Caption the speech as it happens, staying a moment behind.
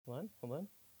on.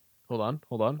 Hold on.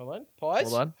 Hold on. Pause.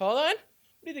 Hold on. Hold on. What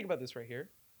do you think about this right here?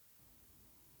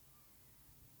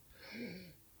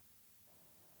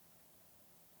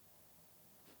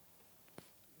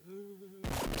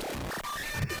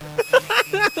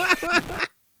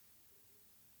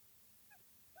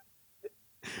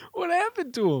 What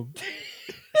happened to him?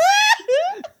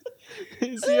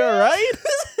 Is he all right?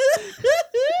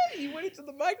 He went into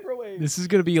the microwave. This is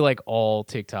gonna be like all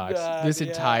TikToks. This Yeah,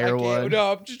 entire one.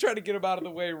 No, I'm just trying to get him out of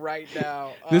the way right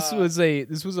now. This was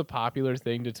a popular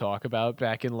thing to talk about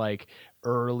back in like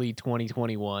early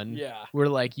 2021. Yeah. Where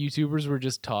like YouTubers were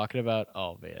just talking about,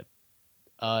 oh man.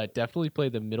 Definitely play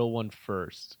the middle one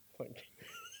first.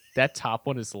 That top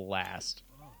one is last.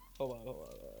 Hold on.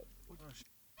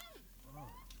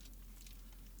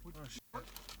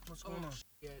 What's going on?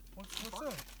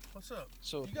 What's up?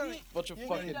 So You gotta- a bunch of you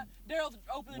fucking Daryl,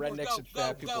 open the door. rednecks and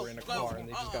fat people are in a car and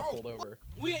they just got pulled over.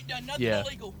 We ain't done nothing Yeah.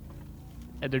 illegal.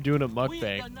 And they're doing a We ain't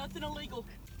mukbang. done nothing illegal.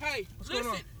 Hey, going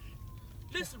on?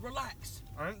 listen, relax.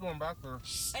 I ain't going back there. Ain't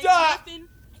Stop! nothing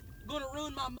gonna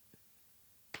ruin my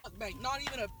bank. Not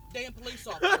even a damn police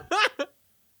officer.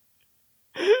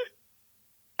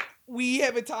 We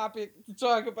have a topic to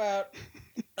talk about.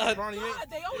 Ronnie, you God,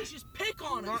 they always just pick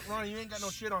on us. Ronnie, you ain't got no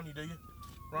shit on you, do you?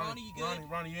 Ronnie, you good?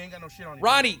 Ronnie, you ain't got no shit on you.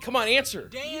 Ronnie, come on, answer.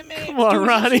 Damn it. Come on, Dude,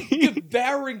 Ronnie. he's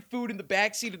devouring food in the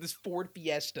backseat of this Ford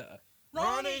Fiesta.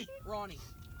 Ronnie.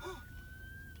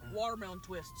 Watermelon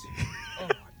twists.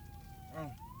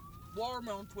 Oh.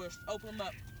 Watermelon twist. Open them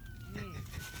up.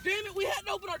 Damn it, we hadn't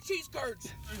opened our cheese curds.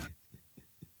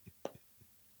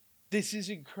 This is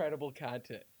incredible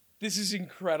content. This is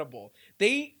incredible.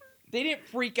 They didn't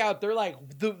freak out. They're like,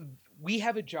 we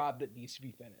have a job that needs to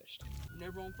be finished.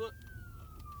 Never on foot.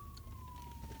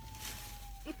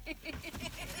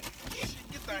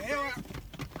 Get the hell out.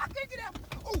 I can't get out.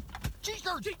 Oh, cheese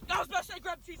curds. I was about to say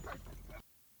grab the cheese curd.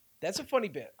 That's a funny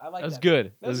bit. I like That was that.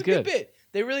 good. That was a good bit.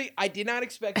 They really, I did not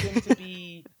expect them to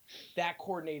be that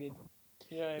coordinated.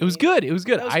 You know what I It was mean? good. It was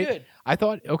good. That was good. I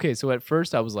thought, okay, so at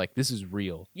first I was like, this is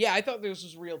real. Yeah, I thought this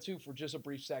was real too for just a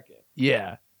brief second.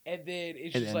 Yeah. And then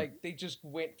it's And just then- like, they just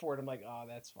went for it. I'm like, oh,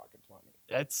 that's fucking funny.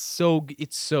 It's so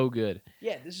good.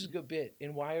 Yeah, this is a good bit.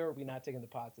 And why are we not taking the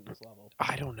pot to this level?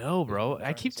 I don't know, bro. what I'm I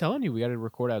trying keep to say. telling you we got to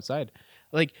record outside.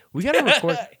 Like, we got to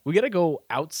record. We got to go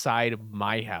outside of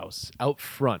my house, out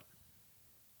front.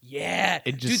 Yeah.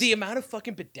 It Dude, just- the amount of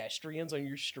fucking pedestrians on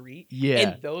your street. Yeah.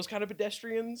 And those kind of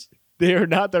pedestrians, They're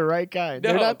not the right kind.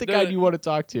 They're No, not the they're- kind you want to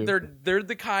talk to. they're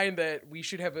the kind that we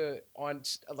should have a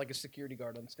security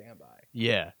guard on standby.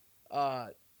 Yeah.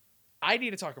 I need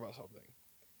to talk about something.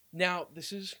 Now,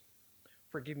 this is,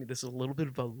 forgive me, this is a little bit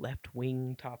of a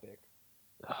left-wing topic.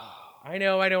 I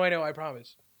know, I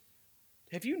promise.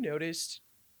 Have you noticed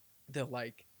that,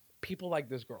 like, people like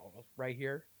this girl right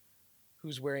here,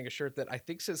 who's wearing a shirt that I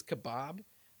think says kebab?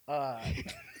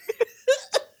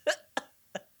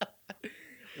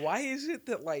 Why is it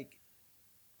that, like,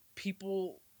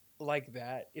 people like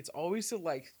that, it's always the,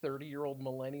 like, 30-year-old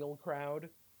millennial crowd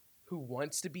who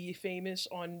wants to be famous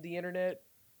on the internet,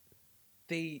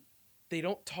 they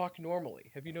don't talk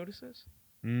normally. Have you noticed this?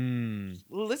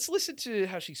 Let's listen to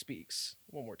how she speaks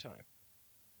one more time.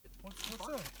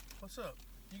 What's up?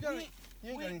 You got We it. You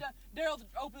ain't We got ain't any. done. Daryl,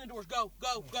 open the doors. Go.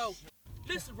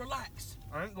 Listen, relax.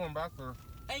 I ain't going back there.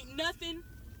 Ain't nothing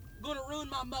gonna ruin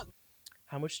my muck.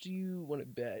 How much do you want to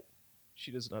bet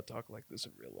she does not talk like this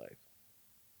in real life?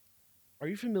 Are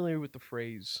you familiar with the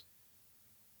phrase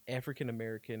African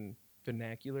American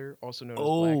vernacular, also known as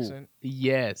black accent?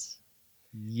 yes.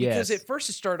 Yes. Because at first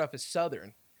it started off as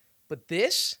Southern, but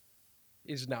this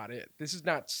is not it. This is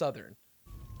not Southern.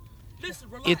 Listen,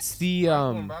 relax. It's the I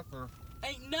ain't going back there.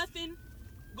 Ain't nothing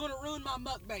gonna ruin my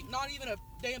mukbang. Not even a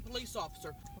damn police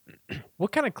officer.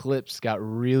 what kind of clips got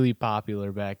really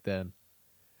popular back then?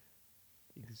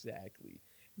 Exactly.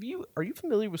 Are you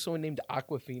familiar with someone named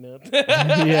Aquafina?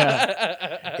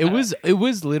 Yeah. It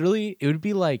was literally, it would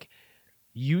be like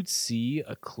you'd see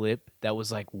a clip that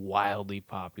was like wildly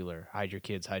popular. Hide your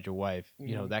kids, hide your wife,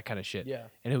 you know, Mhm. that kind of shit. Yeah.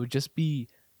 And it would just be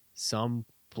some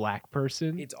black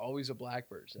person It's always a black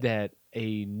person. that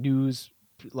a news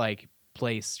like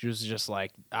place was just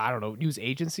like, I don't know, news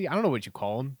agency. I don't know what you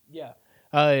call them. Yeah.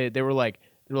 They were like,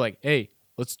 hey,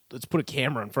 let's put a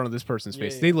camera in front of this person's Yeah,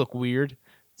 face. yeah. They look weird.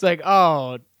 It's like,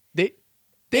 oh,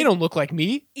 they don't look like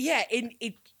me. Yeah, and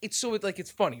it's so like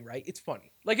it's funny, right? It's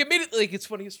funny. Like admittedly, like it's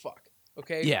funny as fuck.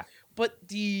 Okay. Yeah. But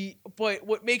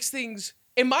what makes things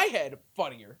in my head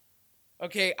funnier?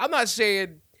 Okay, I'm not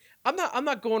saying I'm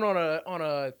not going on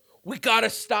a we gotta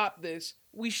stop this.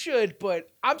 We should, but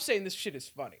I'm saying this shit is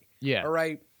funny. Yeah. All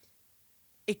right.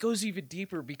 it goes even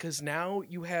deeper because now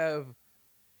you have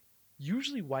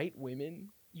usually white women.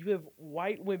 You have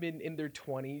white women in their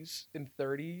 20s and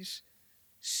 30s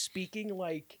speaking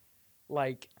like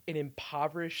an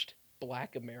impoverished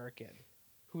black American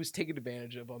who was taken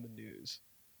advantage of on the news.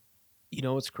 You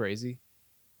know what's crazy?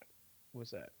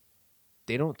 What's that?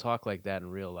 They don't talk like that in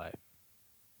real life.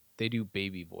 They do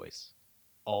baby voice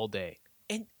all day.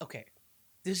 And okay,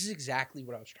 this is exactly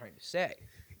what I was trying to say,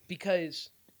 because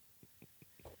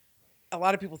a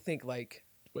lot of people think like,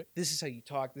 this is how you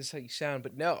talk, this is how you sound,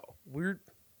 but no,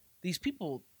 these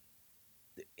people.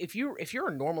 If you're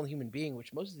a normal human being,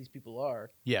 which most of these people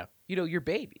are, Yeah. you're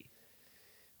baby.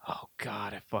 Oh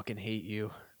God, I fucking hate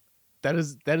you. That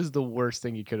is the worst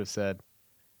thing you could have said.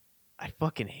 I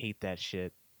fucking hate that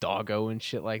shit. Doggo and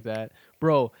shit like that.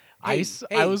 Bro, I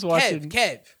was watching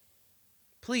Kev,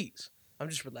 please. I'm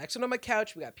just relaxing on my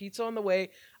couch. We got pizza on the way.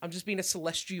 I'm just being a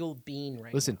celestial being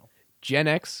right Listen, now. Gen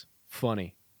X,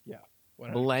 funny. Yeah.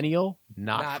 100%. Millennial,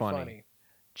 not funny.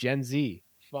 Gen Z,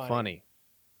 funny.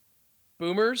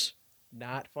 Boomers,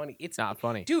 not funny. It's Not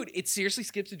funny. Dude, it seriously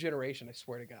skips a generation, I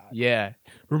swear to God. Yeah.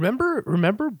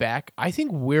 Remember back, I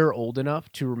think we're old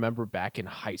enough to remember back in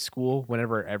high school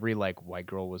whenever every like white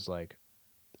girl was like,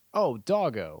 "Oh,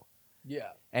 doggo." Yeah.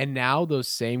 And now those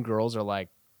same girls are like,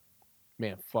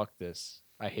 "Man, fuck this.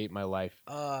 I hate my life."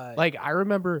 Like I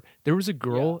remember there was a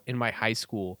girl in my high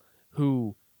school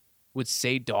who would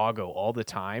say doggo all the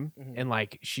time, and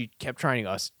like she kept trying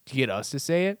to get us to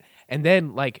say it, and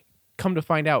then like come to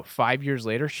find out 5 years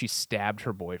later she stabbed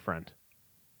her boyfriend.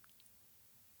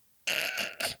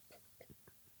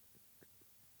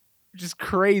 Just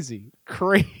crazy.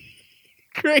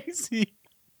 Crazy.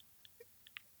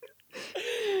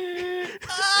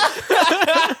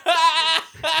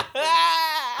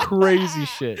 Crazy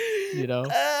shit, you know?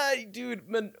 Dude,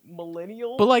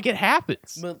 millennial. But like it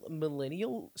happens.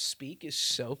 Millennial speak is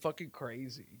so fucking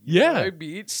crazy. Yeah. Know what I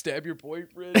mean? Stab your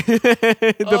boyfriend.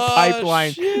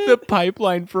 The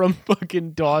pipeline from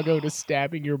fucking doggo to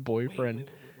stabbing your boyfriend.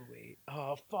 Wait.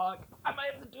 Oh, fuck. I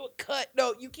might have to do a cut.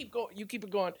 No, you keep going. You keep it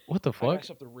going. What the I fuck? got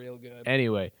something real good.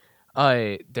 Anyway,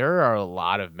 there are a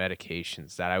lot of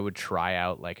medications that I would try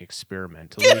out like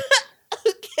experimentally.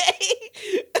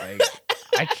 Okay.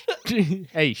 Like,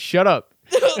 hey, shut up.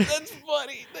 No, that's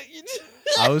funny. That you just...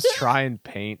 I was trying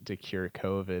paint to cure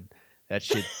COVID. That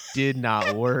shit did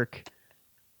not work.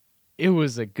 It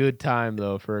was a good time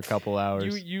though for a couple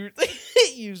hours. You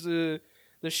use the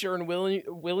Sherwin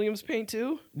Williams paint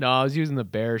too? No, I was using the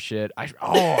bear shit.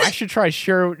 I should try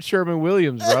Sherman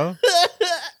Williams, bro.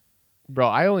 Bro,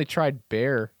 I only tried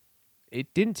bear.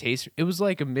 It didn't taste. It was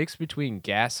like a mix between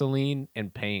gasoline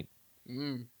and paint.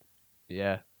 Mm.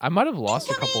 Yeah, I might have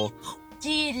lost a couple.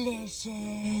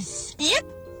 Delicious. Yep,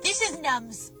 this is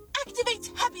Nums. Activate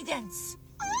Happy Dance.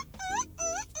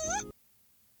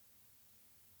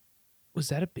 Was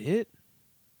that a bit?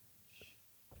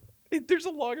 There's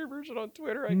a longer version on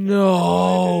Twitter. I can't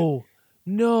No.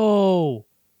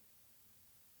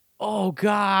 Oh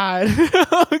God.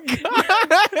 Oh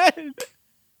God.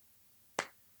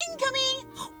 Incoming.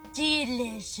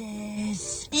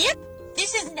 Delicious. Yep,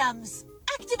 this is Nums.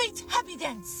 Activate Happy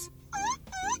Dance.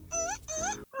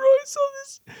 Bro,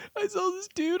 I saw this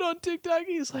dude on TikTok.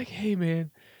 He's like, "Hey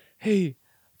man, hey,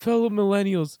 fellow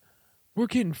millennials, we're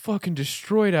getting fucking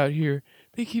destroyed out here.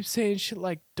 They keep saying shit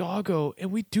like doggo,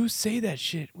 and we do say that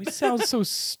shit. We sound so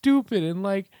stupid and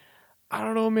like, I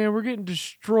don't know, man, we're getting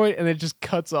destroyed." And it just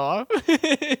cuts off.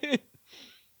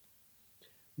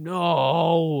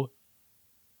 No.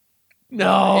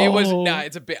 It was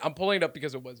it's a bit. I'm pulling it up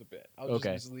because it was a bit. I was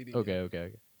Okay. just misleading you.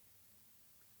 Okay.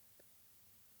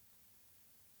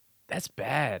 That's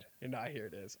bad. And now here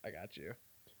it is. I got you.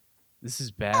 This is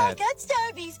I bad. got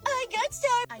Starbies. I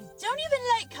don't even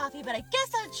like coffee, but I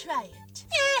guess I'll try it.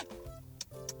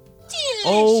 Delicious.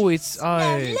 Oh, it's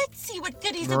Now let's see what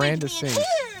goodies Miranda await me in sings.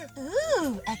 here.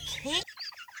 Ooh, a cake.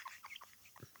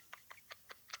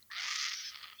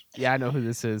 Yeah, I know who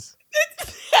this is.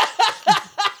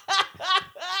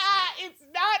 It's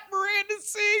not Miranda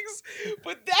Sings,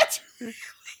 but that's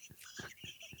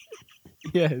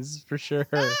Yes, for sure.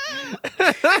 No,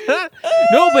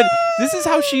 but this is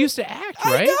how she used to act,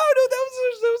 I right? know. No, that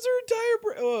was her entire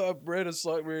brand. Oh, Miranda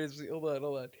song. Hold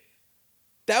on.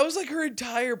 That was like her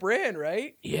entire brand,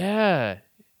 right? Yeah.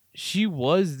 She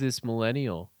was this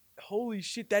millennial. Holy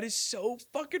shit, that is so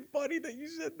fucking funny that you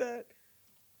said that.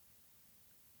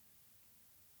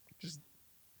 Just,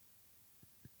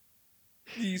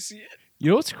 do you see it?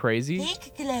 You know what's crazy?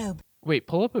 Pink globe. Wait,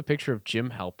 pull up a picture of Jim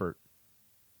Halpert.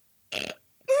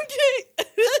 Okay.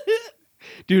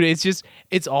 Dude,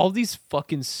 it's all these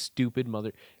fucking stupid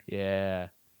Yeah.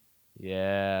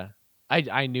 Yeah.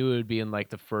 I knew it would be in like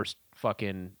the first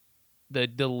fucking the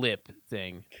lip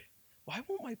thing. Why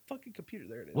won't my fucking computer?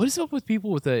 There it is. What is up with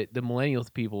people with the millennial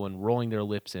people and rolling their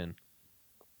lips in?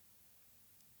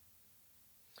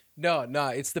 No,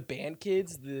 it's the band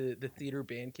kids, the theater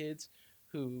band kids,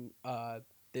 who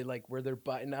they like wear their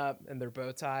button up and their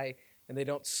bow tie, and they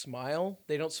don't smile.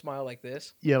 They don't smile like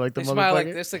this. Yeah, like the They motherfucker. smile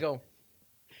like this. They go.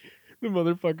 The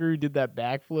motherfucker who did that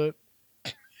backflip.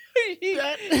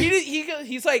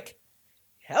 He's like,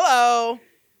 hello.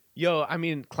 Yo, I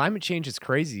mean, climate change is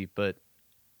crazy, but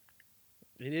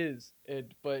It is,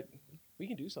 but we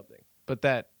can do something. but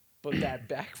that But that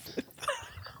backflip.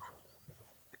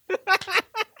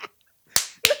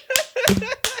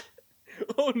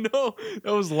 oh no,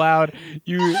 that was loud.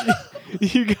 You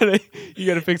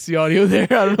gotta fix the audio there.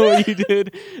 I don't know what you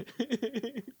did.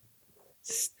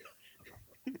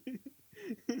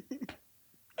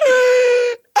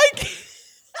 I can't.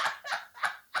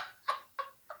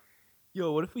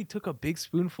 Yo, what if we took a big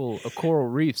spoonful of coral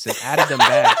reefs and added them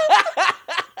back?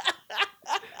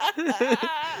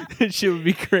 That shit would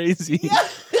be crazy.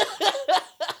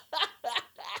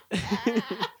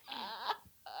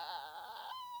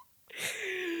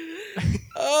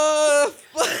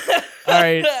 Fuck. All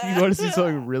right, you want to see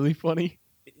something really funny?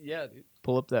 Yeah, dude.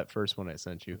 Pull up that first one I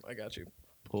sent you. I got you.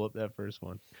 Pull up that first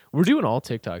one. We're doing all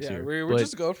TikToks Yeah, here. we're but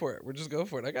just going for it. We're just going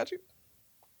for it. I got you.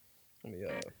 Let me,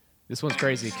 this one's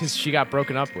crazy because she got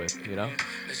broken up with, you know?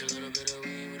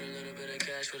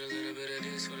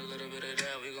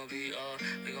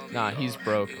 Nah, he's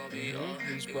broke.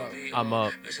 He's broke. I'm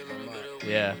up.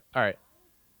 Yeah. All right.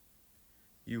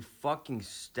 You fucking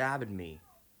stabbed me.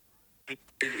 It's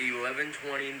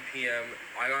 11:20 p.m.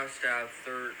 I got stabbed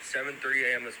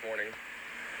 7:30 a.m. this morning.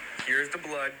 Here's the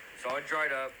blood. It's all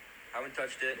dried up. Haven't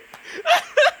touched it.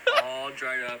 All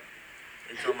dried up.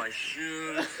 It's on my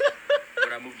shoes.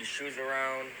 When I move the shoes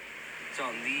around. It's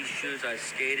on these shoes I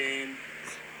skate in.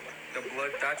 The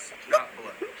blood, that's not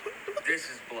blood. This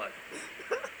is blood.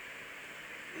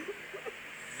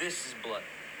 This is blood.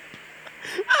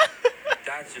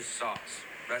 That's just sauce.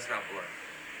 That's not blood.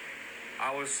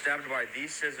 I was stabbed by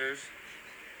these scissors.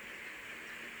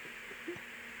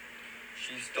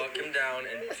 She stuck him down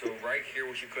into right here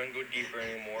where she couldn't go deeper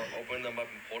anymore. Opened them up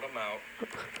and pulled them out.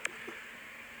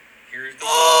 Here's the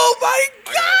Oh blood. my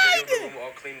I got a video of the god! room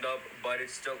all cleaned up, but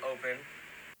it's still open.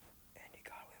 And he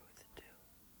got away with it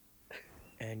too.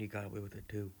 And he got away with it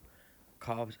too.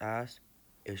 Cops asked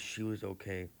if she was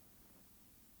okay.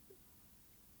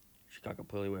 She got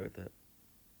completely away with it.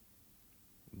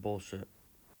 Bullshit.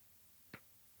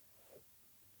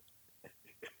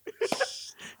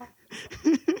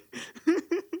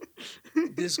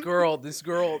 This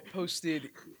girl posted.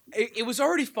 It was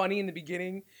already funny in the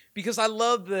beginning because I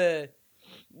love the.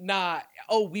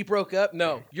 Oh, we broke up.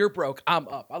 No, you're broke. I'm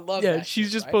up. I love Yeah, that. she's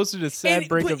shit, just right? posted a sad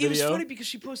breakup But it was video. funny because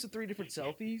she posted 3 different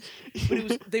selfies,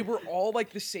 but they were all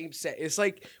like the same set. It's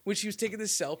like when she was taking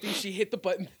this selfie, she hit the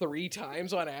button 3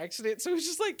 times on accident. So it's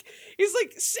just like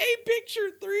same picture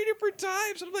 3 different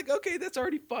times. And I'm like, okay, that's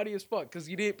already funny as fuck because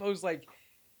you didn't post like,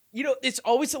 it's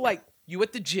always like you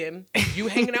at the gym, you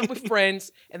hanging out with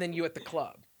friends, and then you at the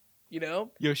club. You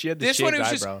know, Yo, she had the this one shaved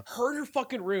it was eyebrow. just her in her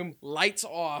fucking room, lights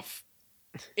off.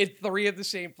 In 3 of the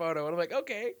same photo, and I'm like,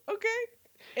 okay,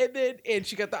 and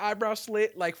she got the eyebrow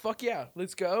slit, like, fuck yeah,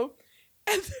 let's go.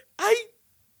 And I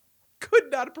could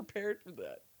not have prepared for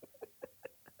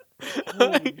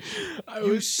that.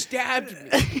 You stabbed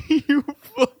me. You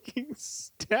fucking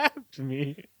stabbed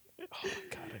me. Oh my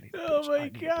god, I need. Oh my I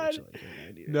need a God. picture like that.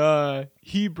 I need it. Nah,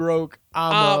 he broke.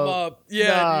 I'm I'm up. up. Yeah,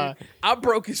 Nah. dude. I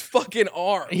broke his fucking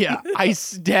arm. Yeah, I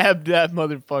stabbed that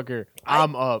motherfucker.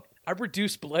 I'm up. I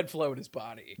reduced blood flow in his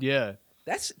body. Yeah.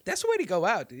 That's the way to go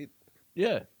out, dude.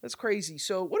 Yeah. That's crazy.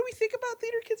 So, what do we think about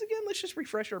theater kids again? Let's just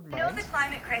refresh our I know the minds.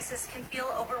 climate crisis can feel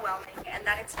overwhelming and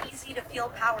that it's easy to feel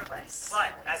powerless. But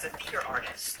as a theater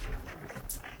artist,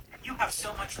 you have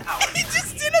so much power. He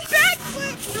just did a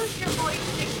backflip. Use your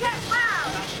voice to get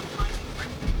loud.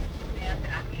 And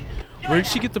action. Where did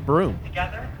she get the broom?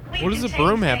 Together, We What does can the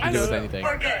broom change have to do with things anything?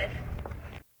 For good.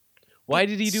 Why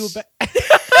did he do a back?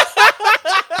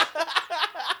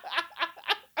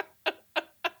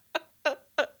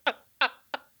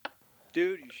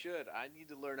 Dude, you should. I need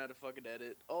to learn how to fucking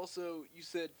edit. Also, you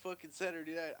said fucking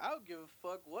Saturday night. I don't give a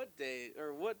fuck what day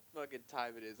or what fucking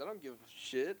time it is. I don't give a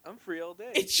shit. I'm free all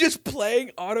day. It's just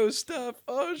playing auto stuff.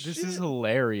 Oh shit. This is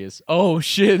hilarious. Oh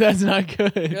shit, that's not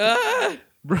good. Ah!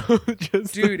 Bro,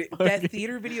 just Dude, fucking- that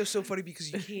theater video is so funny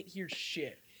because you can't hear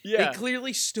shit. Yeah. They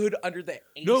clearly stood under the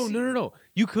AC. No.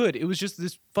 You could. It was just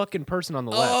this fucking person on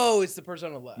the left. Oh, it's the person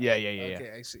on the left. Yeah.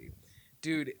 Okay, I see.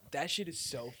 Dude, that shit is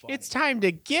so funny. It's time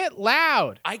to get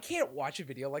loud. I can't watch a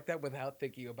video like that without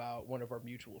thinking about one of our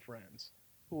mutual friends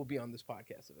who will be on this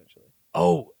podcast eventually.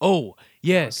 Oh,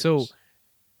 yeah. So Yonkers.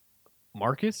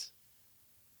 Marcus?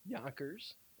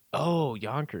 Yonkers. Oh,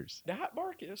 Yonkers. Not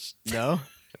Marcus. No.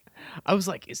 I was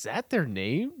like, is that their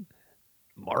name?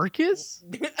 Marcus?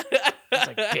 I was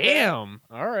like, damn.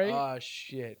 All right. Oh,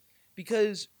 shit.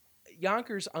 Because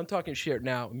Yonkers, I'm talking shit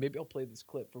now. Maybe I'll play this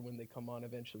clip for when they come on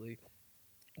eventually.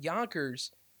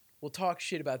 Yonkers will talk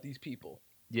shit about these people.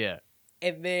 Yeah.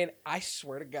 And then I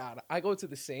swear to God, I go to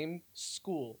the same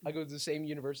school. I go to the same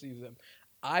university as them.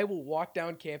 I will walk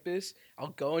down campus. I'll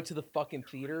go into the fucking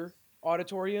theater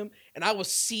auditorium, and I will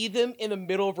see them in the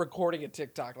middle of recording a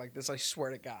TikTok like this. I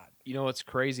swear to God. You know what's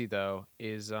crazy though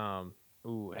is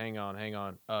ooh, hang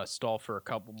on. Stall for a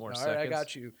couple more All seconds. right, I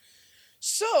got you.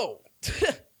 So,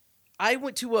 I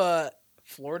went to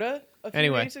Florida a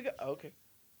few days ago. Oh, okay.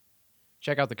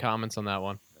 Check out the comments on that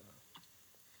one.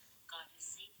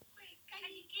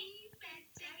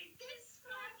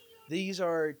 These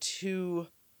are two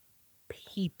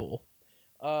people,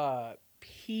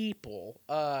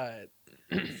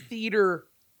 theater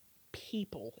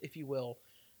people, if you will.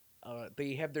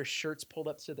 They have their shirts pulled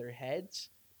up to their heads.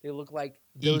 They look like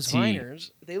those E.T..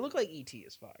 Viners. They look like E.T.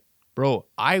 as fuck. Bro,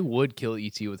 I would kill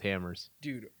ET with hammers.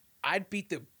 Dude, I'd beat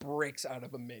the bricks out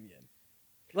of a minion.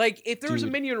 Like, if there was a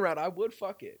Dude. minion around, I would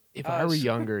fuck it. If I were so-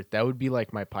 younger, that would be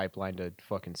like my pipeline to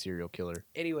fucking serial killer.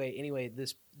 Anyway,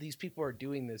 these people are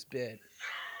doing this bit.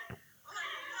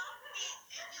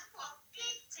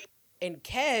 And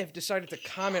Kev decided to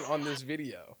comment on this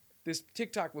video, this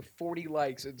TikTok with 40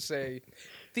 likes, and say,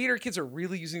 theater kids are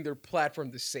really using their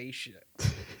platform to say shit.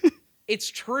 It's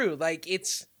true. Like,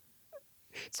 it's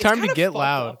time to kinda get fucked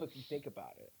loud. up if you think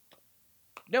about it.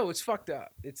 No, it's fucked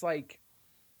up. It's like,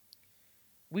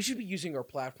 we should be using our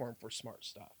platform for smart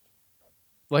stuff.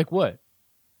 Like what?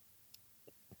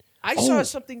 I Oh. saw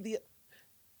something the...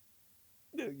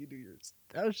 No, you do yours.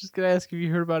 I was just gonna ask if you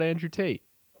heard about Andrew Tate.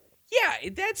 Yeah,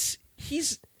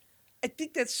 I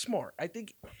think that's smart. I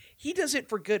think he does it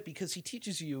for good because he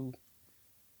teaches you.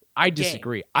 I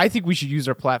disagree. I think we should use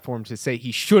our platform to say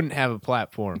he shouldn't have a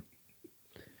platform.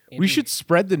 We should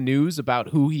spread the news about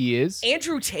who he is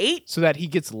Andrew Tate? so that he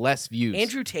gets less views.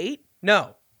 Andrew Tate?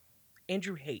 No.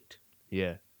 Andrew Hate.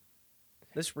 Yeah.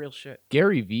 That's real shit.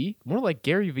 Gary V? More like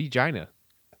Gary Vagina.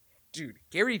 Dude,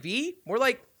 Gary V? More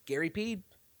like Gary P.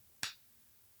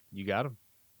 You got him.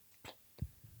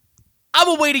 I'm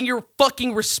awaiting your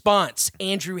fucking response,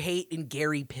 Andrew Hate and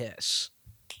Gary Piss.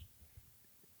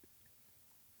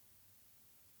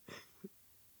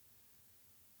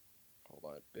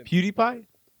 Hold on. PewDiePie?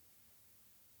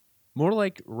 More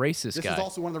like racist This guy. is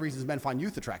also one of the reasons men find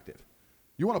youth attractive.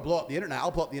 You want to blow up the internet?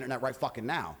 I'll blow up the internet right fucking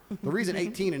now. The reason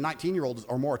 18 and 19-year-olds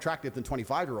are more attractive than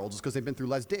 25-year-olds is because they've been through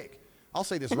less dick. I'll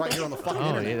say this right here on the fucking Oh,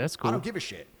 internet. yeah, that's cool. I don't give a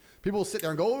shit. People will sit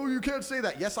there and go, oh, you can't say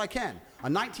that. Yes, I can. A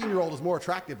 19-year-old is more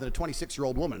attractive than a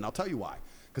 26-year-old woman, and I'll tell you why.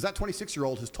 Because that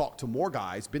 26-year-old has talked to more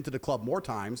guys, been to the club more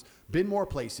times, been more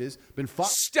places, been fucked.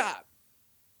 Stop.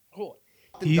 Hold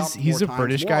on. He's a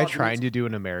British guy trying to do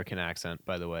an American accent,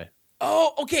 by the way.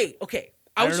 Oh, okay.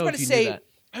 I was don't know about if to you knew say. that.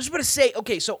 I was about to say.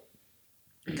 Okay, so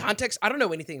context. I don't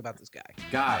know anything about this guy.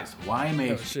 Guys, why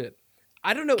make Oh shit.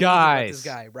 I don't know anything about this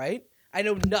Guys. guy. Right? I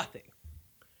know nothing.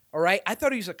 All right. I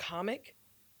thought he was a comic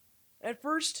at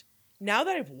first. Now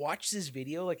that I've watched this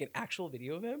video, like an actual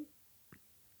video of him,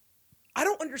 I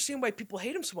don't understand why people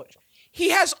hate him so much. He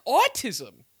has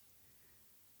autism.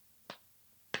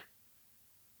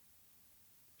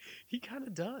 He kind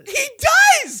of does. He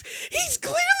does. He's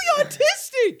clearly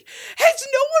autistic. Has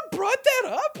no one brought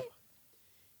that up?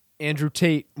 Andrew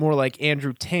Tate, more like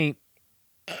Andrew Taint.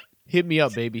 Hit me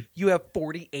up, baby. You have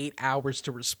 48 hours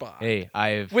to respond. Hey,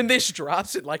 When this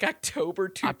drops in like October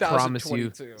I promise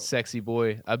 2022. you, sexy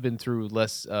boy, I've been through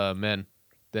less men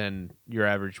than your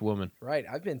average woman. Right,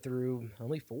 I've been through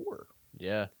only 4.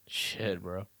 Yeah. Shit,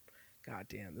 bro. God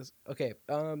damn this. Okay,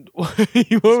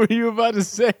 What were you about to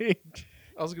say?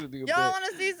 I was gonna do a Y'all bit. want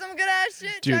to see some good ass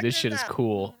shit? Dude, Check this shit is out.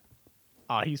 cool.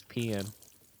 Oh, he's peeing.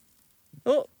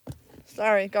 Oh,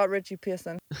 sorry, got Richie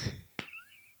pissing.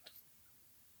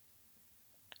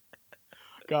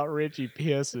 Got Richie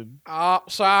pissing. Oh,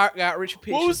 sorry, got Richie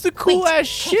P. What was the cool ass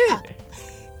shit?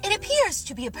 It appears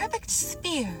to be a perfect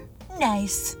sphere.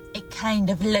 Nice. It kind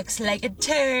of looks like a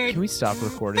turd. Can we stop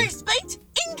recording, First bite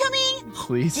incoming.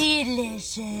 please?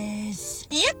 Delicious.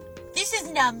 Yep, this is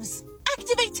Nums.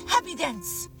 Activate happy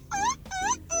dance.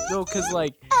 No, because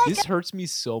like this hurts me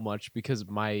so much because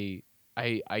my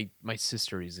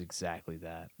sister is exactly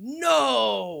that.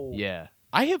 No. Yeah,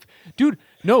 I have, dude.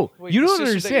 No, Wait, you the don't sister that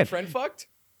your understand. friend fucked?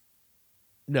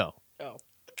 No, Oh.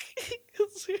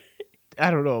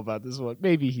 I don't know about this one.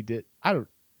 Maybe he did. I don't.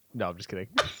 No, I'm just kidding.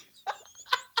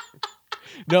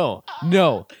 No.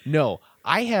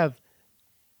 I have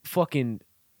fucking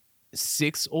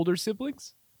 6 older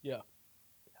siblings. Yeah.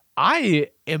 I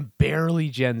am barely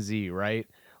Gen Z, right?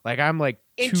 Like I'm like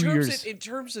In 2 terms years. in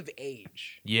terms of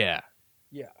age. Yeah.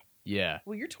 Yeah. Yeah.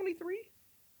 Well, you're 23?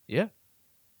 Yeah.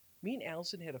 Me and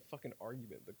Allison had a fucking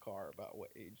argument in the car about what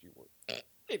age you were.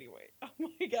 Anyway, I'm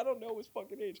like, I don't know his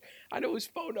fucking age. I know his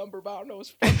phone number, but I don't know his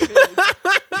fucking age.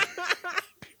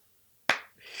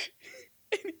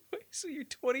 Anyway, so you're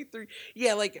 23.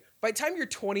 Yeah, like by the time you're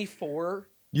 24,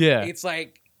 Yeah. it's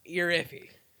like you're iffy.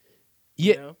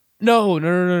 Yeah. You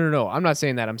know? No. I'm not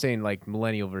saying that. I'm saying like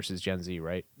millennial versus Gen Z,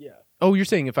 right? Yeah. Oh, you're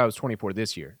saying if I was 24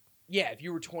 this year. Yeah, if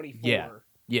you were 24. Yeah.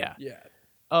 Yeah. You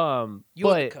You on the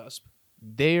but cusp.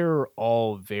 they're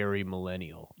all very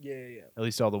millennial. Yeah. At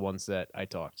least all the ones that I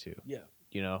talk to. Yeah.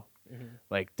 You know? Mhm.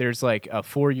 Like there's like a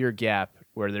 4-year gap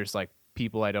where there's like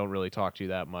people I don't really talk to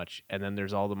that much, and then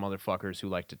there's all the motherfuckers who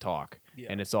like to talk. Yeah.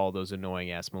 And it's all those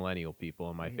annoying ass millennial people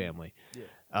in my Mhm. family.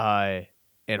 Yeah.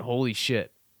 And holy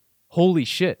shit.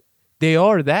 They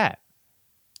are that.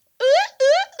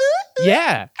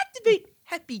 Yeah. Activate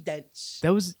happy dance.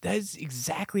 That is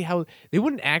exactly how they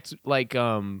wouldn't act like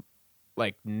nerd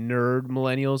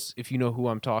millennials, if you know who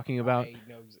I'm talking about. I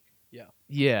know yeah.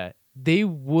 Yeah. They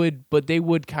would, but they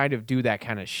would kind of do that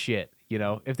kind of shit, you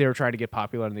know? If they were trying to get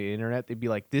popular on the internet, they'd be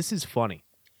like, "This is funny."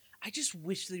 I just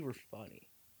wish they were funny.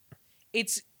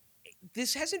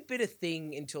 This hasn't been a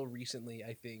thing until recently,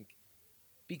 I think.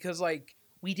 Because like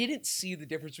we didn't see the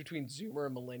difference between Zoomer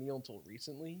and Millennial until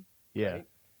recently. Yeah. Right?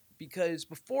 Because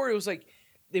before it was like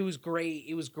it was gray.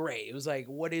 It was like,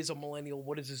 what is a Millennial?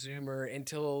 What is a Zoomer?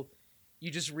 Until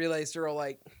you just realize they're all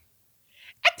like,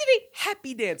 activate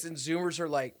happy dance, and Zoomers are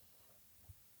like,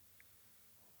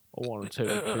 I want to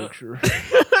take a picture.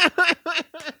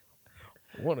 I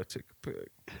want to take a pic.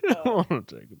 I want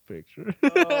to take a picture.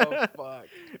 Oh fuck.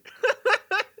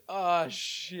 Oh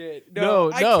shit.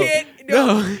 No, I no, can't.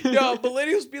 no. No,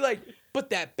 millennials be like, but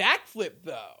that backflip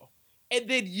though. And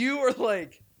then you are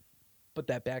like, but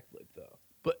that backflip though.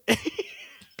 But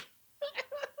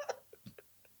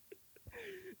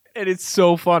and it's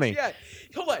so funny. Yeah.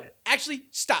 Hold on. Actually,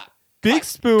 stop. Big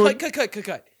Spoon.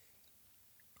 Cut.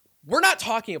 We're not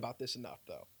talking about this enough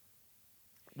though.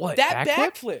 What? That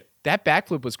backflip. That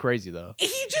backflip was crazy though.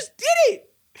 He just did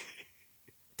it.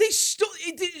 They stole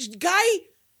this guy.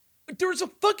 There was a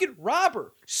fucking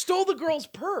robber stole the girl's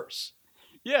purse.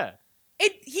 Yeah.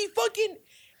 And he fucking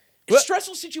What?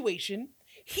 stressful situation.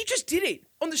 He just did it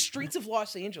on the streets of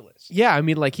Los Angeles. Yeah, I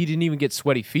mean, like he didn't even get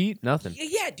sweaty feet, nothing.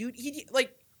 Yeah, dude. He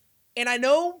like, and I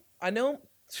know,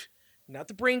 not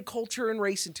to bring culture and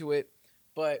race into it,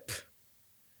 but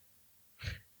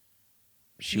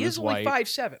She he was is only white.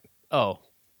 5'7". Oh,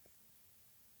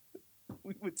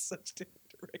 We went such different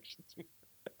directions.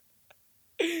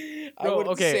 I Bro,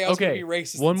 wouldn't say I was gonna be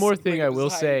racist. One and more bring thing up I his will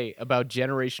height. say about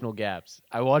generational gaps.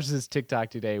 I watched this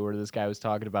TikTok today where this guy was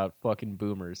talking about fucking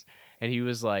boomers, and he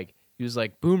was like,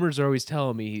 boomers are always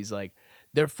telling me, he's like,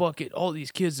 they're fucking, all these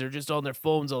kids are just on their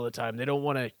phones all the time. They don't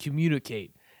want to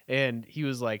communicate. And he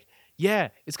was like, yeah,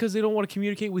 it's because they don't want to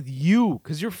communicate with you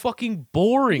because you're fucking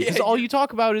boring. Because Yeah, all you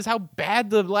talk about is how bad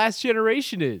the last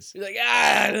generation is. You're like,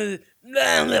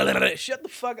 shut the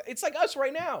fuck up. It's like us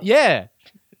right now. Yeah.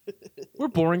 We're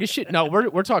boring as shit. No,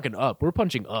 we're talking up. We're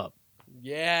punching up.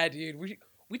 Yeah, dude.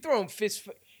 We throwing fists.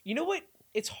 You know what?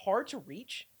 It's hard to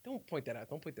reach. Don't point that out.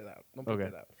 Don't point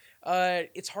that out.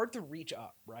 It's hard to reach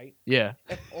up, right? Yeah.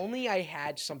 If only I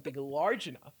had something large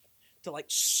enough to like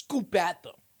scoop at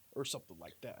them or something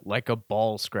like that, Like a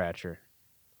ball scratcher.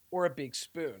 or a big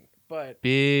spoon. But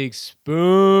Big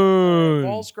spoon.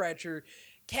 ball scratcher.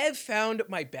 Kev found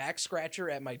my back scratcher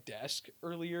at my desk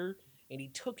earlier, and he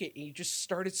took it and he just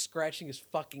started scratching his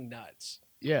fucking nuts.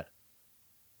 Yeah.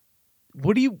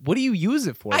 What do you use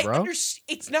it for, bro?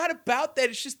 It's not about that.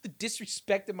 It's just the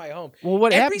disrespect in my home. Well,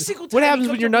 what Every happens? single What time he happens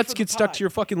when comes your over nuts for the get stuck pod. to your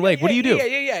fucking leg? What do you do?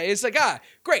 Yeah. It's like,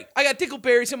 great. I got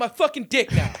dingleberries in my fucking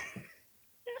dick now.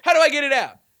 How do I get it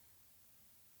out?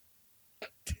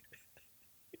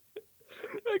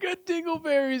 I got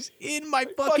dingleberries in my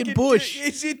fucking bush.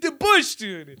 It's in the bush,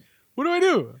 dude. What do I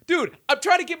do? Dude, I'm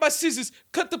trying to get my scissors,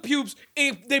 cut the pubes,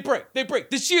 and they break.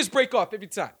 The shears break off every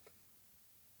time.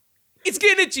 It's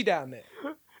getting itchy down there.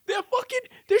 There's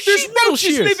There's sheet metal roaches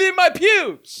shears. living in my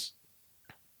pubes.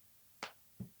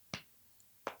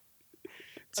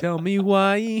 Tell me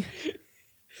why.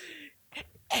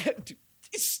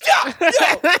 Stop!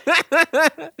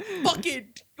 No! Fucking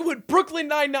when Brooklyn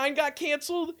Nine-Nine got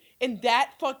canceled and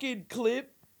that fucking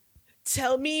clip,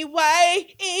 tell me why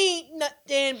ain't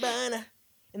nothing but a...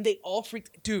 And they all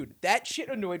freaked... Dude, that shit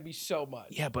annoyed me so much.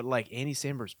 Yeah, but like Andy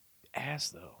Samberg's ass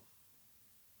though.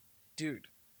 Dude.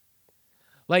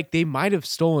 Like they might have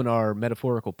stolen our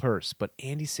metaphorical purse, but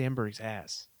Andy Samberg's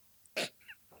ass.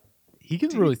 He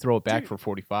can really throw it back for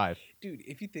 45. Dude,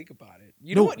 if you think about it.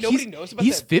 You know what nobody knows about that?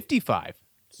 He's 55.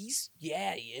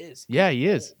 Yeah, he is. Yeah, he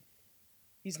is.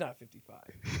 He's not 55.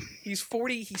 He's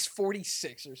 40. He's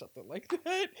 46 or something like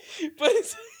that. But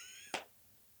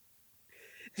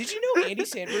did you know Andy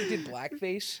Samberg did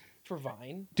blackface for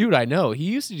Vine? Dude, I know. He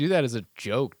used to do that as a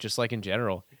joke, just like in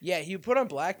general. Yeah, he would put on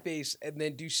blackface and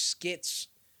then do skits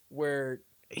where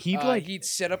he'd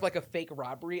set up like a fake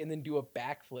robbery and then do a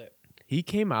backflip. He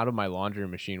came out of my laundry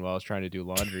machine while I was trying to do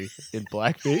laundry in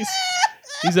blackface.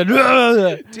 He said,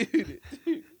 dude,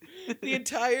 the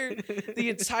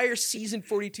entire season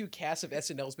 42 cast of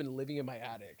SNL has been living in my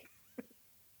attic.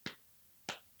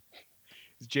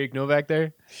 Is Jake Novak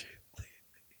there?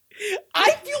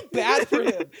 I feel bad for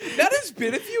him. That has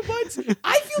been a few months.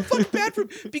 I feel fucking bad for him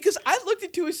because I looked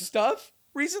into his stuff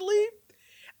recently.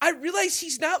 I realized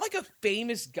he's not like a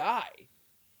famous guy.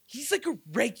 He's like a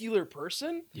regular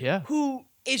person. Yeah. Who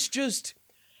is just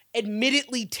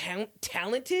admittedly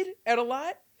talented at a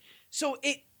lot. So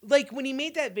it like when he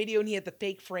made that video and he had the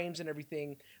fake frames and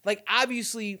everything, like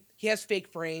obviously he has fake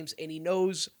frames and he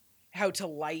knows how to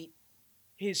light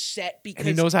his set because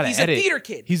and he knows how to he's edit. a theater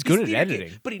kid. He's good at a editing.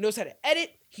 kid, but he knows how to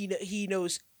edit. He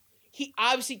knows. He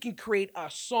obviously can create a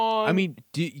song. I mean,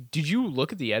 did you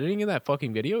look at the editing in that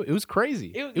fucking video? It was crazy.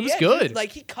 It was yeah, good. Dude,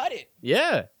 like he cut it.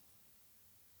 Yeah.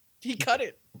 He cut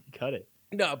it. Cut it.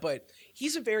 No, but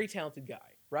he's a very talented guy,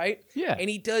 right? Yeah. And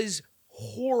he does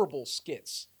horrible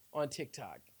skits on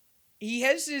TikTok. He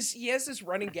has this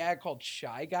running gag called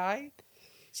Shy Guy.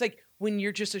 It's like when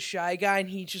you're just a shy guy and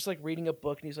he's just like reading a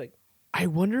book and he's like, I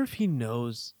wonder if he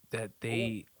knows that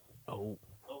they oh,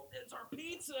 that's our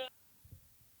pizza.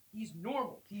 He's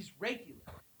normal. He's regular.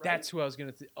 Right? That's who I was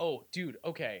gonna. Oh, dude.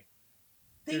 Okay.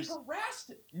 They harassed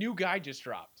him. New guy just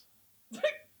dropped.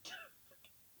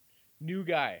 New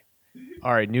guy.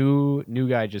 All right, new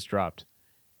guy just dropped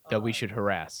that we should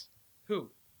harass. Who?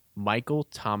 Michael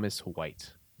Thomas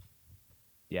White.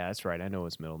 Yeah, that's right. I know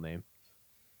his middle name.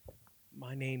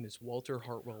 My name is Walter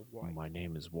Hartwell White. My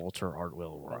name is Walter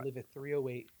Hartwell White. I live at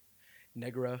 308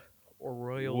 Negra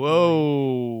Arroyo.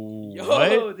 Whoa. Yo,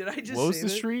 what? did I just What's say the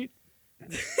that? street?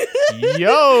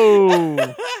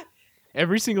 Yo.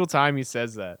 Every single time he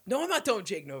says that. No, I'm not doing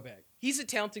Jake Novak. He's a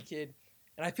talented kid,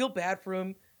 and I feel bad for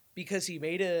him because he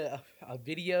made a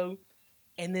video,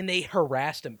 and then they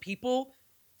harassed him. People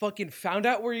fucking found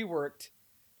out where he worked.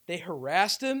 They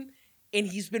harassed him, and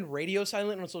he's been radio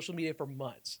silent on social media for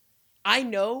months. I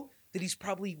know that he's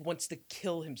probably wants to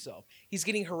kill himself. He's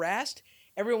getting harassed.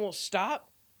 Everyone will stop.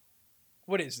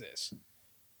 What is this?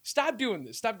 Stop doing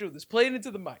this. Stop doing this. Play it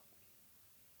into the mic.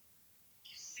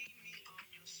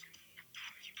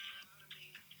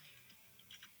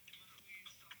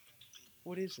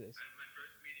 What is this? I had my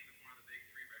first meeting with one of the big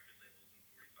 3 record labels in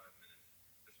 45 minutes.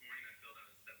 This morning I filled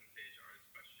out a 7-page artist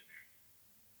questionnaire.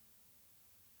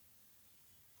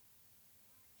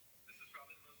 This is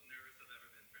probably the most nervous I've ever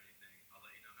been for anything. I'll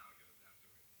let you know how it goes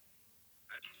afterwards.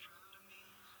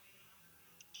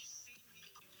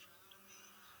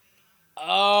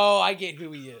 Oh, I get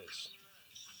who he is.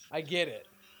 I get it.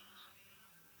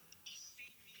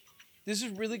 This is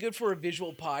really good for a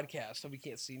visual podcast, so we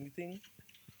can't see anything.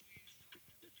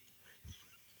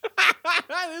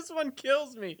 This one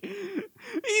kills me.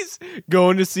 He's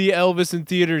going to see Elvis in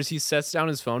theaters. He sets down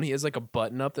his phone. He has like a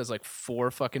button up that's like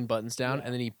 4 fucking buttons down,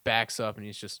 and then he backs up and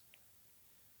he's just.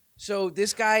 So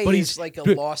this guy But is he's- like a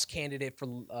but- lost candidate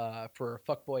for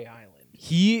Fuckboy Island.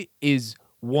 He is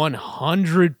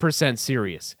 100%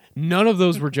 serious. None of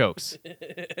those were jokes.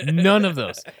 None of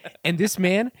those. And this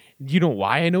man, you know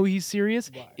why I know he's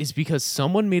serious? Is because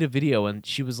someone made a video and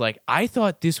she was like, I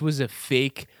thought this was a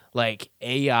fake, like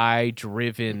AI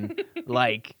driven,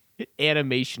 like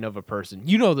animation of a person.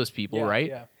 You know those people, Yeah, right?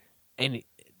 yeah. And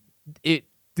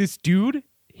this dude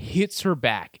hits her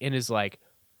back and is like,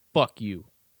 fuck you.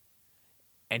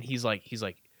 And he's like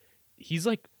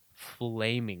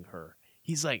flaming her.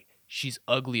 He's like, she's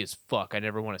ugly as fuck. I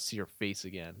never want to see her face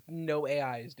again. No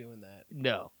AI is doing that.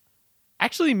 No.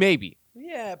 Actually, maybe.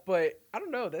 Yeah, but I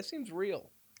don't know. That seems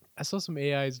real. I saw some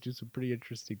AIs do some pretty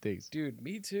interesting things. Dude,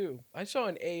 me too. I saw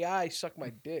an AI suck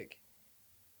my dick.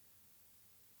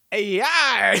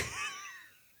 AI!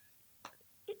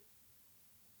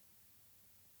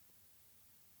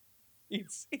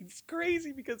 It's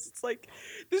crazy because it's like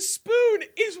the spoon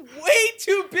is way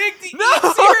too big to No!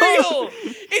 eat cereal.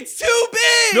 It's too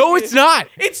big. No, it's not.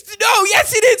 Yes,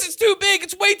 it is. It's too big.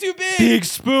 It's way too big. Big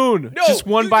spoon. No, Just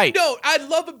one bite. No, I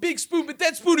love a big spoon, but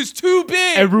that spoon is too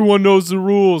big. Everyone knows the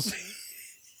rules.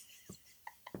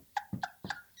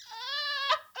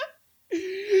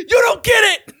 You don't get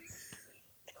it.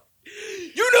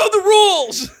 You know the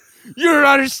rules. You don't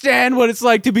understand what it's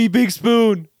like to be Big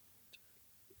Spoon.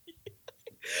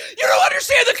 You don't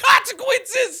understand the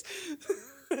consequences.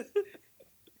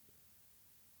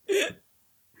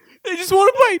 They just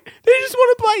want to bite. They just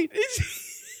want to bite.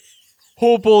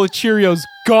 Whole bowl of Cheerios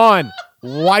gone.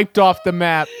 Wiped off the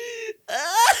map.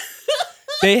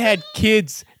 They had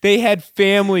kids. They had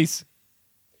families.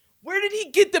 Where did he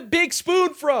get the big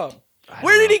spoon from?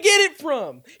 Where did he get it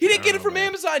from? He didn't get it from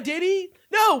Amazon, did he?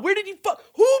 No, where did he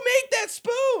who made that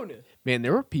spoon? Man,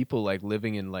 there were people like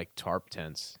living in like tarp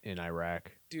tents in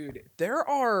Iraq. Dude, there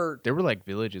were like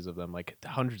villages of them, like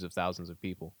hundreds of thousands of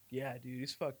people Yeah, dude,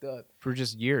 it's fucked up. for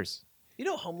just years. You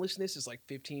know homelessness is like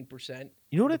 15%.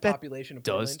 You know what of the that population of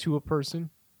does Portland? to a person?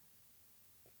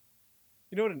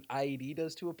 You know what an IED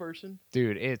does to a person?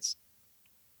 Dude, it's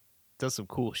does some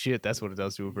cool shit. That's what it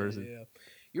does to a person. Yeah.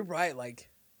 You're right, like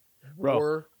Bro,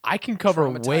 war, I can cover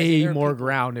traumatizing. way There are more people-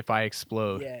 ground if I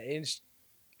explode. Yeah, it's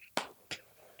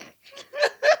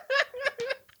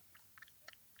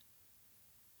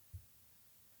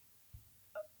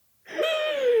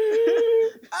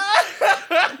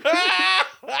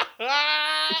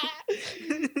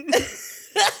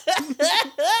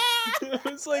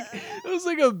It was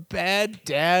like a bad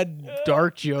dad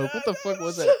dark joke. What the fuck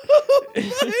was that?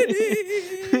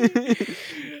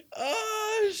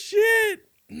 Oh shit.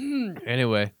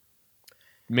 Anyway,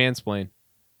 mansplain.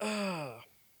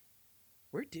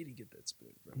 Where did he get that spoon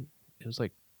from? It was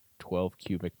like 12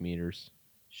 cubic meters.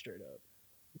 Straight up.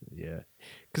 Yeah.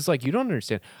 Because, like, you don't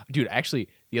understand. Dude, actually,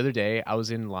 the other day, I was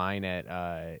in line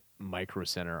at Micro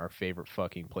Center, our favorite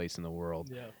fucking place in the world.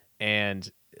 Yeah. And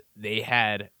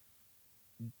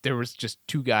there was just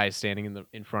two guys standing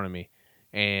in front of me.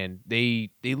 And they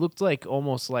looked like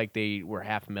almost like they were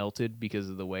half melted because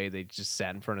of the way they just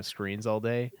sat in front of screens all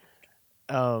day.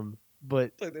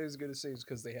 But Like they was gonna say it's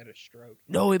because they had a stroke.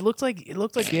 no, it looked like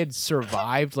they had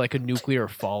survived like a nuclear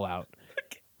fallout.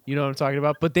 You know what I'm talking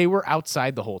about? But they were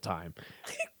outside the whole time.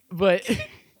 But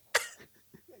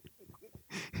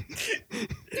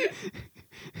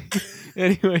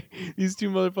anyway, these two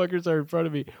motherfuckers are in front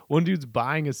of me. One dude's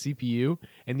buying a CPU,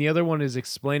 and the other one is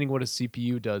explaining what a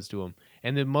CPU does to him.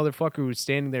 And the motherfucker who's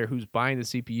standing there who's buying the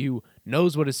CPU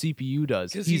knows what a CPU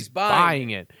does. 'Cause He's he's buying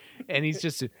it. And he's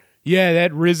just, yeah,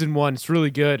 that Ryzen one, it's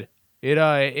really good.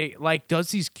 It like does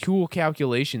these cool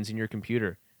calculations in your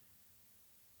computer.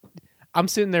 I'm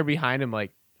sitting there behind him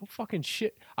like, no fucking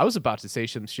shit. I was about to say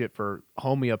some shit for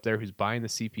homie up there who's buying the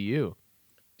CPU.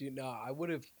 Dude, no, I would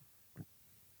have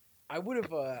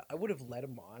let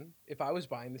him on if I was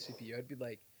buying the CPU. I'd be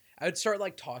like, I would start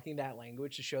like talking that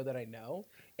language to show that I know,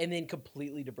 and then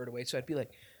completely divert away. So I'd be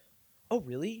like, oh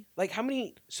really? Like how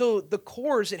many? So the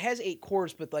cores, it has 8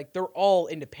 cores, but like they're all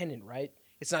independent, right?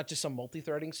 It's not just some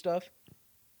multi-threading stuff.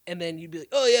 And then you'd be like,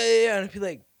 oh yeah, and I'd be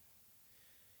like,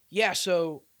 yeah.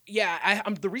 So yeah,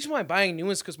 I'm the reason why I'm buying a new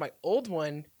one is because my old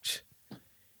one,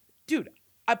 dude,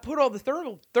 I put all the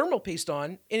thermal paste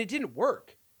on and it didn't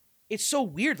work. It's so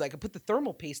weird. Like I put the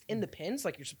thermal paste in the pins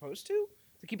like you're supposed to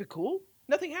keep it cool.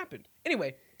 Nothing happened.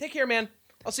 Anyway, take care, man.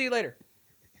 I'll see you later.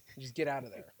 Just get out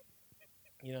of there.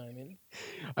 You know what I mean?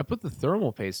 I put the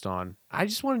thermal paste on. I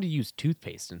just wanted to use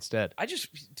toothpaste instead.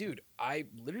 Dude, I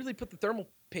literally put the thermal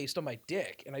paste on my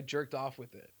dick and I jerked off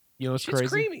with it. You know what's Shit's crazy?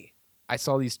 creamy. I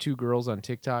saw these two girls on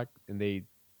TikTok, and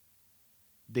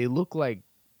they look like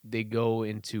they go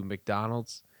into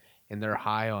McDonald's and they're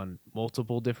high on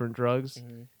multiple different drugs,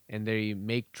 and they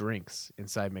make drinks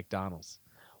inside McDonald's.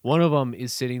 One of them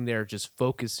is sitting there just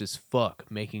focused as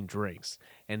fuck making drinks,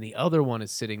 and the other one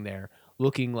is sitting there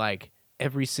looking like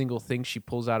every single thing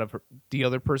the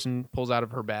other person pulls out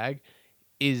of her bag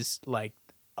is like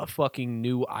a fucking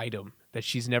new item that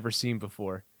she's never seen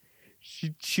before.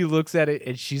 She looks at it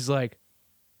and she's like,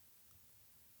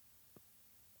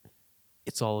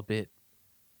 it's all a bit.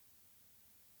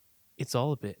 It's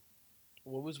all a bit.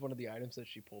 What was one of the items that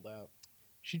she pulled out?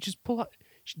 She'd just pull out.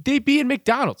 They'd be in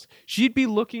McDonald's. She'd be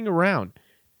looking around.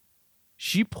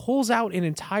 She pulls out an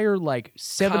entire like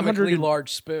 700 Comically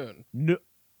large spoon. No.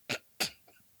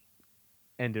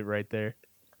 End it right there.